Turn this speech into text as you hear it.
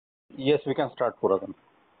Yes, we can start, Puragan.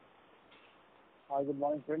 Hi, good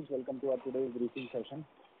morning, friends. Welcome to our today's briefing session.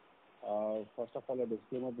 First of all, a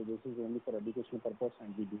disclaimer that this is only for educational purpose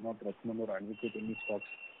and we do not recommend or advocate any stocks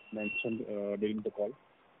mentioned during the call.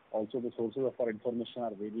 Also, the sources of our information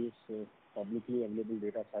are various publicly available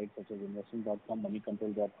data sites such as investing.com,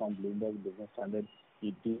 moneycontrol.com, Bloomberg, Business Standard,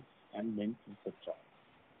 ET, and Mint, etc.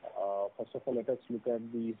 First of all, let us look at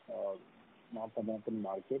the North American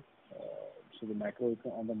market. So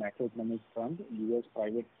on the macroeconomic front, U.S.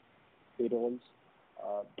 private payrolls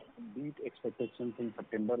beat expectations in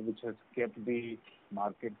September, which has kept the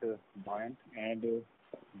market buoyant, and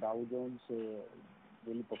Dow Jones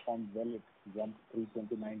really performed well. It jumped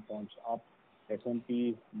 329 points up.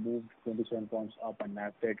 S&P moved 27 points up, and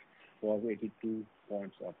Nasdaq was 82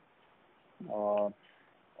 points up.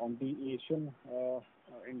 On the Asian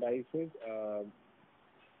indices,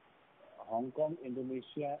 Hong Kong,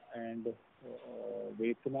 Indonesia, and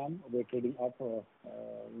Vietnam were trading up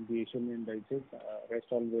in the Asian indices. Rest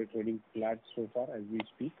all were trading flat so far as we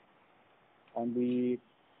speak. On the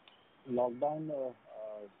lockdown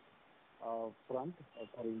front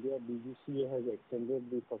for India, DGCA has extended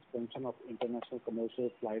the suspension of international commercial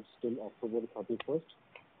flights till October 31st.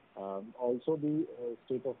 Also, the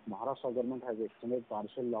state of Maharashtra government has extended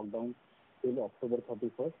partial lockdown till October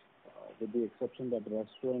 31st, with the exception that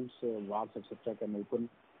restaurants, bars, etc. can open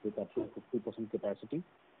with up to 50% capacity.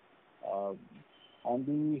 On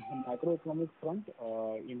the macroeconomic front,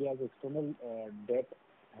 India's external debt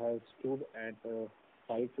has stood at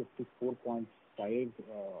 554.5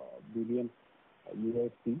 billion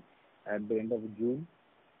USD at the end of June,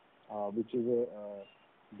 which is a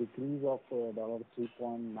decrease of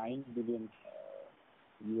 $3.9 billion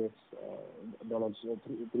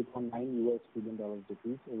 $3.9 billion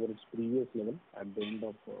decrease over its previous level at the end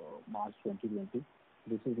of March 2020.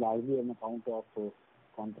 This is largely on account of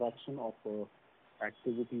contraction of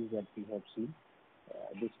activities that we have seen.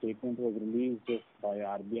 This statement was released by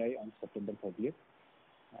RBI on September 30th,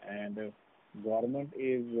 and government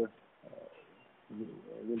will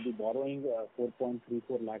be borrowing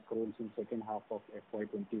 4.34 lakh crores in second half of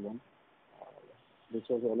FY21. This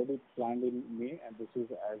was already planned in May, and this is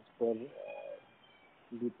as per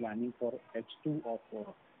the planning for H2 of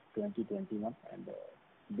 2021. And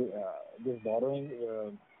this borrowing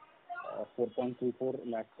 4.34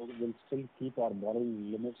 lakh crores will still keep our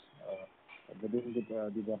borrowing limits within the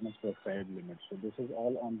government's prescribed limits. So this is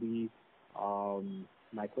all on the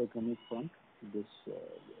macroeconomic front. This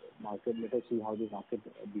market, let us see how the market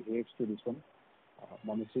behaves to this one.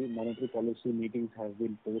 Monetary policy meetings have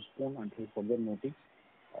been postponed until further notice.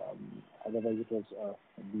 Otherwise, it was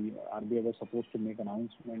the RBI was supposed to make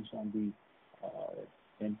announcements on the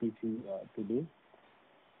MPC today.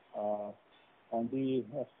 On the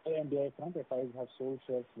FI front, FIs have sold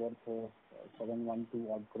shares worth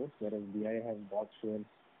 712 odd crores, whereas DI has bought shares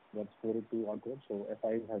worth 402 odd crores. So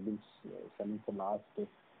FIs have been selling for last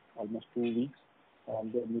almost 2 weeks.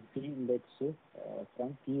 On the Nifty index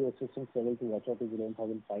front, key resistance level to watch out is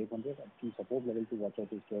 11,500 and key support level to watch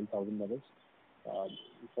out is 12,000 levels.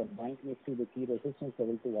 For Bank Nifty, the key resistance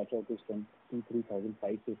level to watch out is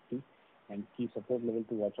 23,550 and key support level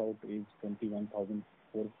to watch out is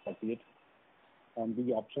 21,448. On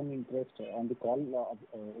the option interest, on the call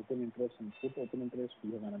open interest and put open interest,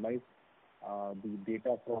 we have analyzed the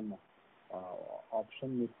data from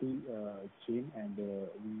option Nifty chain, and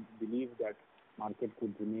we believe that market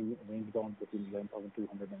could remain range bound between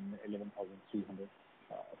 11,200 and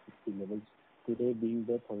 11,360 levels. Today being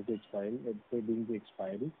the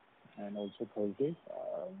expiry, and also Thursday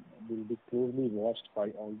will be closely watched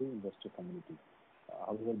by all the investor community.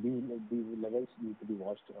 However, these levels need to be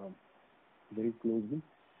watched very closely.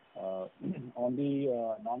 On the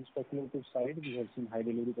non-speculative side, we have seen high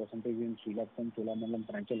delivery percentage in Srila Foam, Cholamandalam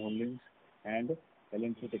Financial Holdings, and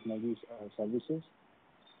L&T Technology Services.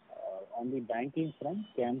 On the banking front,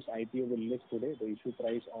 CAMS IPO will list today. The issue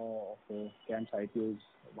price of CAMS IPO is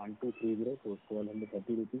 1230, so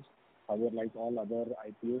 1230 rupees. However, like all other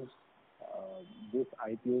IPOs, this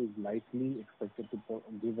IPO is likely expected to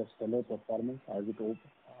give a stellar performance as it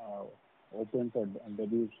opens and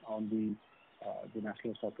debuts on the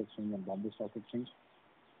National Stock Exchange and Bombay Stock Exchange.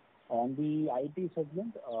 On the IT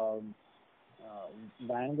segment,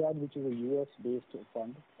 Vanguard, which is a US-based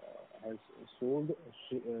fund, has sold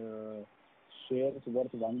shares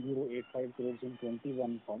worth 1085 crores in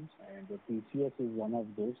 21 funds, and TCS is one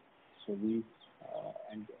of those. So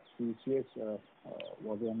and TCS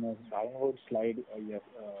was on a downward slide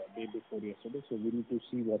day before yesterday. So we need to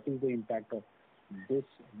see what is the impact of this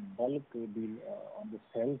bulk deal on the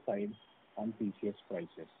sell side on TCS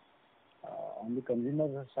prices. On the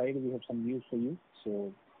consumer side, we have some news for you.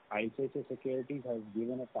 So ICICI Securities has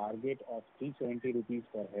given a target of 370 rupees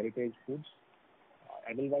for Heritage Foods.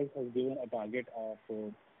 Edelweiss has given a target of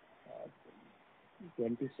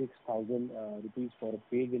 26,000 rupees for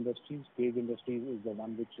Page Industries. Page Industries is the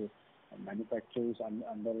one which manufactures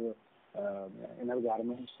under inner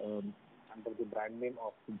garments under the brand name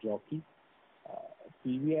of Jockey.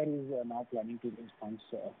 PVR is now planning to raise funds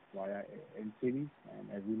via NCDs,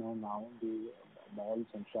 and as you know now, the malls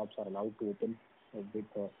and shops are allowed to open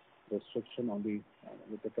with restriction on the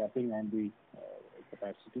with the capping on the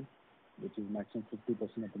capacity, which is maximum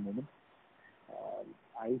 50% at the moment.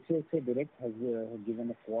 ICICI Direct has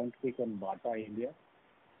given a point pick on Bata India.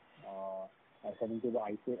 According to the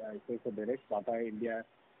ICICI Direct, Bata India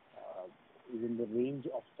is in the range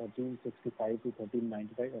of 1365 to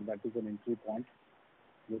 1395, and that is an entry point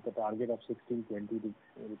with a target of 1620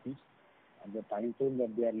 rupees. And the time frame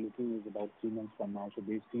that they are looking is about 3 months from now. So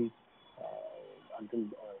basically, until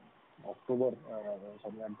October,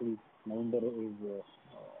 until November is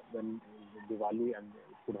when Diwali, and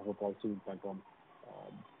it could have a positive impact on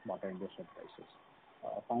Bata India share prices.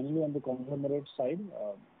 Finally, on the conglomerate side,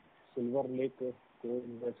 Silver Lake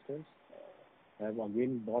co-investors have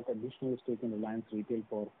again bought additional stake in Reliance Retail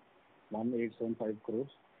for 1875 crores,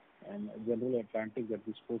 and General Atlantic that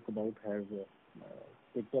we spoke about has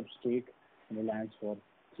picked up stake in Reliance for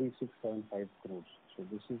 3675 crores. So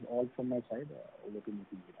this is all from my side. Over to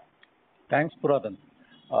Nitin. Thanks, Puradhan.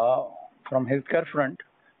 From healthcare front,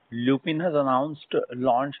 Lupin has announced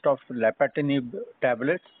launched of Lapatinib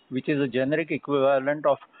tablets, which is a generic equivalent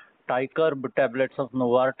of Tykerb tablets of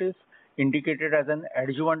Novartis, indicated as an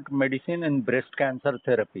adjuvant medicine in breast cancer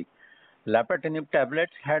therapy. Lapatinib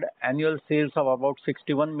tablets had annual sales of about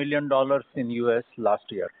 $61 million in US last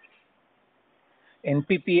year.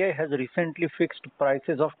 NPPA has recently fixed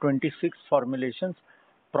prices of 26 formulations.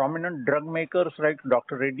 Prominent drug makers like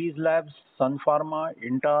Dr. Reddy's Labs, Sun Pharma,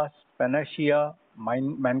 Intas, Panacea,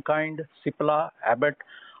 Mankind, Cipla, Abbott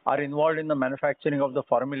are involved in the manufacturing of the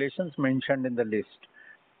formulations mentioned in the list.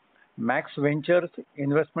 Max Ventures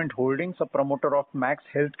Investment Holdings, a promoter of Max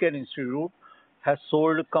Healthcare Institute, has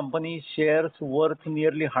sold company shares worth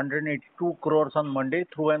nearly 182 crores on Monday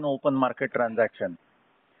through an open market transaction.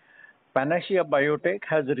 Panacea Biotech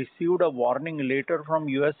has received a warning letter from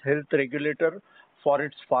US health regulator for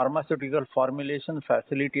its pharmaceutical formulation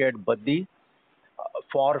facility at Baddi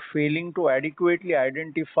for failing to adequately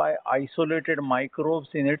identify isolated microbes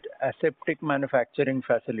in its aseptic manufacturing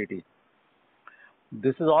facility.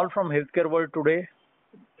 This is all from Healthcare World today.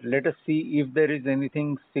 Let us see if there is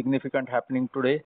anything significant happening today.